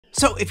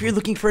So if you're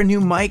looking for a new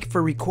mic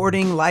for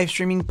recording, live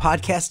streaming,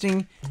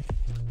 podcasting,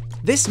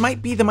 this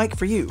might be the mic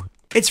for you.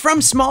 It's from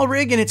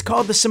SmallRig and it's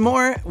called the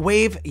Samore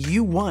Wave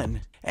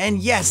U1. And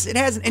yes, it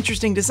has an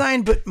interesting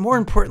design, but more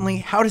importantly,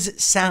 how does it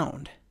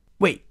sound?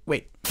 Wait.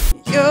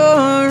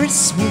 You're a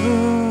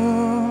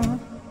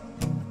smooth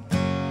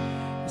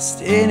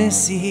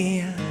Tennessee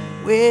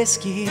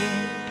whiskey.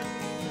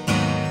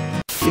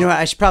 You know what,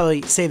 I should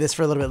probably save this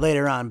for a little bit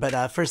later on,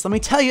 but first let me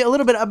tell you a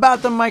little bit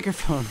about the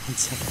microphone. 1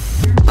 second.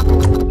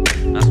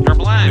 Mr.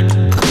 Black.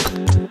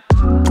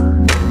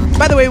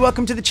 By the way,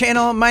 welcome to the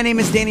channel. My name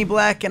is Danny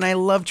Black, and I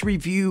love to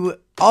review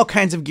all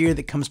kinds of gear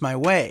that comes my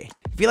way.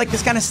 If you like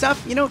this kind of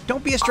stuff, you know,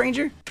 don't be a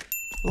stranger.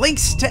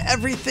 Links to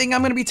everything I'm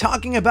going to be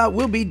talking about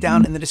will be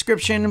down in the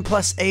description,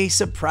 plus a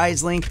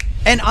surprise link.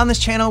 And on this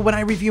channel, when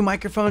I review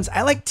microphones,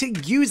 I like to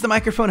use the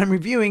microphone I'm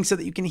reviewing so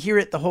that you can hear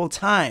it the whole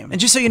time.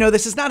 And just so you know,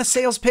 this is not a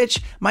sales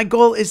pitch. My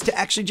goal is to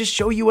actually just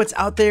show you what's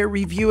out there,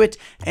 review it,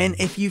 and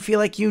if you feel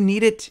like you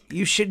need it,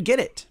 you should get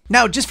it.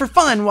 Now, just for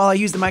fun, while I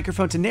use the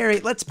microphone to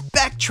narrate, let's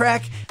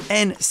backtrack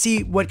and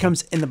see what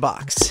comes in the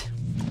box.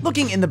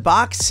 Looking in the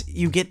box,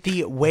 you get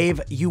the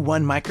Wave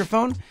U1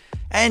 microphone.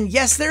 And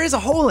yes, there is a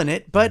hole in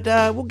it, but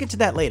we'll get to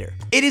that later.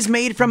 It is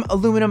made from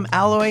aluminum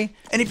alloy,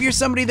 and if you're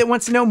somebody that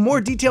wants to know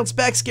more detailed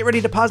specs, get ready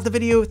to pause the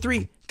video.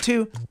 3,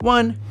 2,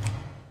 1.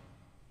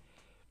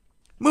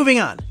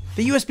 Moving on.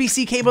 The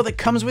USB-C cable that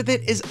comes with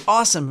it is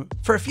awesome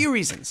for a few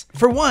reasons.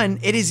 For one,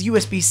 it is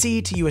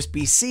USB-C to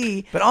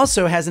USB-C, but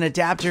also has an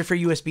adapter for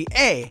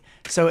USB-A,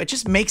 so it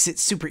just makes it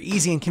super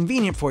easy and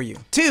convenient for you.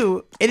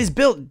 2, it is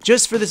built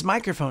just for this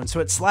microphone,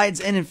 so it slides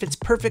in and fits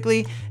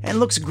perfectly and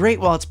looks great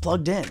while it's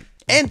plugged in.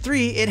 And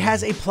 3, it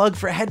has a plug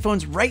for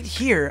headphones right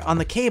here on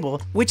the cable,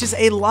 which is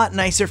a lot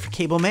nicer for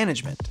cable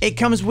management. It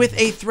comes with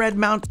a thread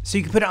mount, so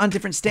you can put it on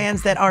different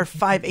stands that are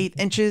 5/8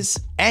 inches,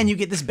 and you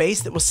get this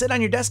base that will sit on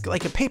your desk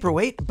like a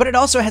paperweight, but it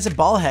also has a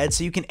ball head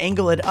so you can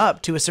angle it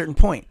up to a certain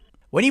point.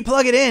 When you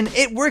plug it in,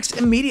 it works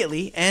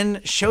immediately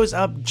and shows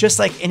up just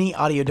like any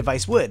audio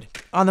device would.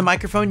 On the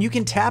microphone, you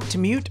can tap to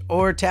mute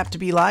or tap to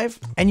be live,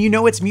 and you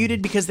know it's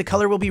muted because the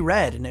color will be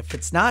red, and if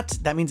it's not,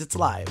 that means it's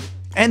live.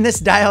 And this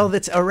dial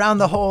that's around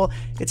the hole,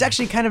 it's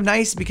actually kind of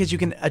nice because you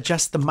can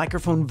adjust the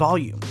microphone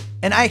volume.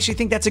 And I actually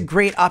think that's a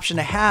great option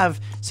to have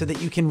so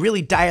that you can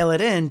really dial it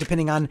in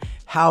depending on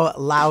how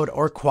loud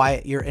or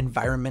quiet your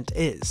environment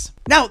is.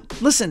 Now,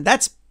 listen,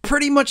 that's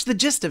pretty much the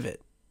gist of it.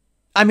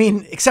 I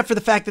mean, except for the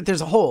fact that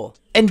there's a hole.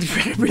 And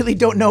I really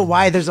don't know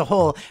why there's a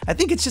hole. I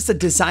think it's just a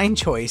design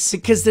choice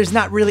because there's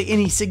not really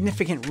any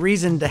significant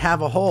reason to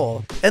have a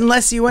hole.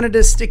 Unless you wanted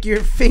to stick your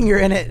finger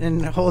in it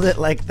and hold it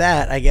like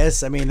that, I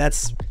guess. I mean,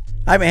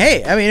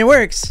 hey, it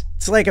works.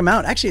 It's like a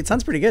mount. Actually, it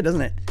sounds pretty good, doesn't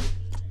it?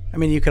 I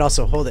mean, you could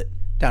also hold it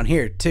down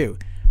here too,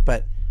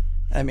 but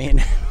I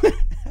mean,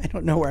 I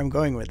don't know where I'm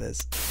going with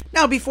this.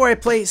 Now, before I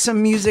play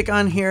some music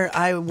on here,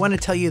 I want to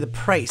tell you the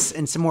price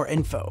and some more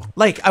info.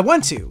 Like, I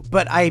want to,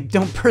 but I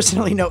don't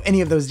personally know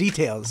any of those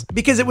details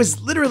because it was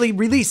literally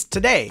released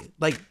today,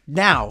 like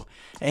now,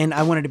 and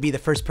I wanted to be the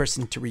first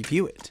person to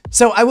review it.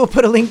 So I will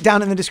put a link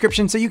down in the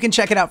description so you can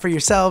check it out for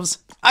yourselves.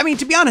 I mean,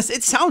 to be honest,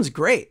 it sounds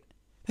great.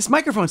 This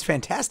microphone's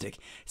fantastic.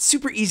 It's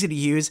super easy to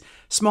use,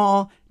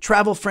 small,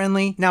 travel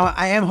friendly. Now,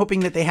 I am hoping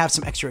that they have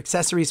some extra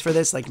accessories for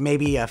this, like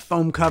maybe a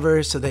foam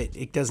cover so that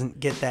it doesn't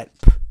get that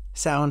p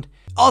sound.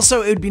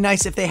 Also, it would be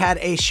nice if they had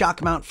a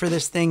shock mount for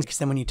this thing, because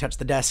then when you touch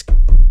the desk,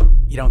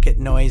 you don't get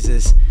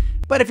noises.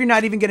 But if you're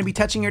not even going to be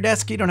touching your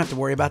desk, you don't have to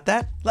worry about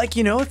that. Like,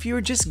 you know, if you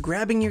were just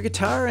grabbing your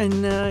guitar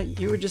and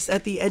you were just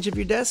at the edge of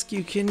your desk,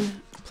 you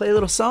can play a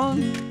little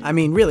song. I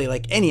mean, really,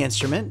 like any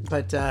instrument,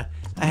 but I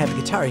have a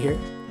guitar here,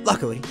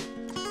 luckily.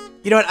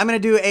 You know what, I'm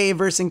going to do a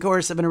verse and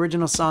chorus of an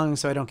original song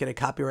so I don't get a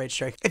copyright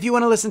strike. If you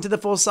want to listen to the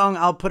full song,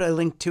 I'll put a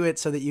link to it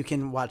so that you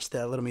can watch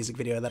the little music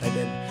video that I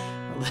did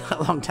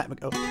a long time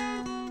ago.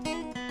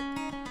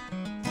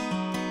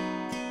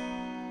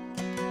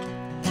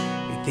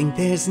 We think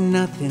there's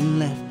nothing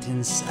left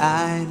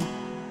inside.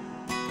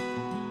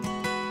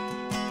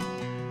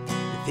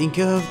 We think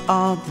of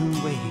all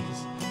the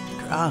ways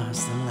to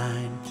cross the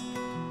line.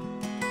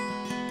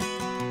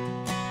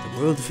 The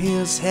world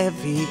feels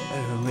heavier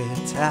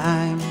with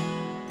time.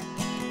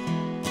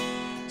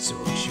 So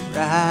won't you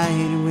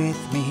ride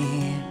with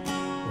me?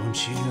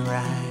 Won't you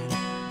ride?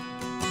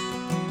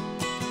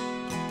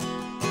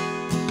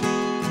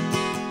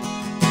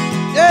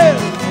 Yeah.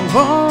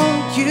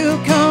 Won't you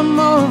come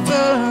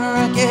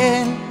over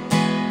again?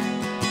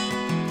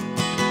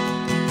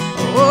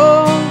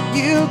 Won't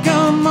you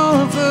come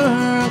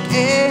over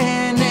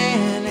again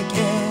and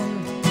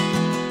again?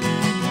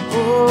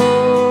 Oh.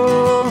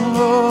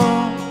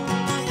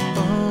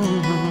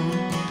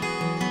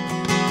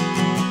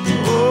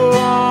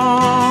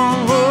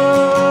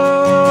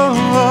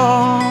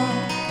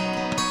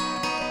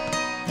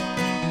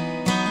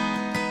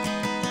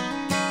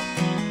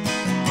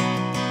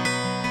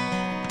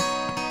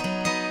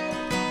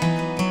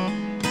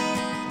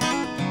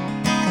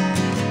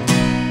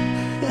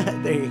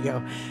 There you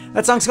go.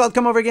 That song's called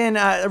Come Over Again.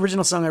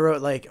 Original song I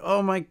wrote like,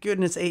 oh my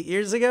goodness, 8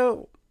 years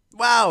ago?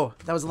 Wow,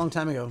 that was a long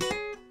time ago.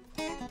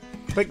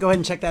 But go ahead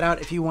and check that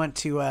out if you want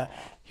to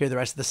hear the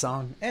rest of the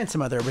song and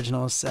some other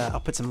originals. I'll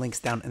put some links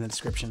down in the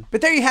description.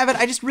 But there you have it.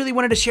 I just really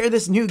wanted to share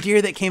this new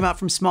gear that came out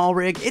from Small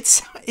Rig.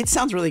 It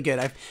sounds really good.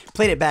 I've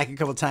played it back a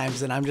couple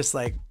times and I'm just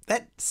like,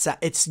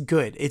 it's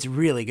good. It's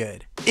really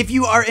good. If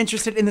you are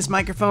interested in this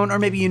microphone, or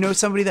maybe you know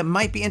somebody that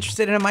might be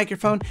interested in a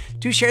microphone,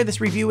 do share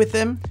this review with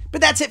them. But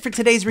that's it for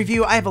today's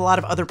review. I have a lot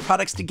of other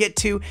products to get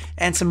to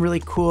and some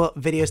really cool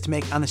videos to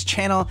make on this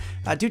channel.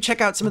 Do check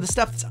out some of the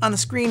stuff that's on the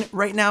screen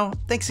right now.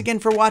 Thanks again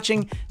for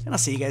watching, and I'll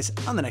see you guys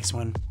on the next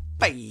one.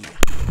 Bye.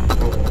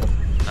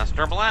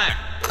 Mr. Black.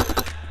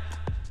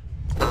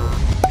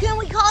 Can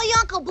we call you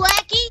Uncle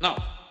Blackie?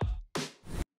 No.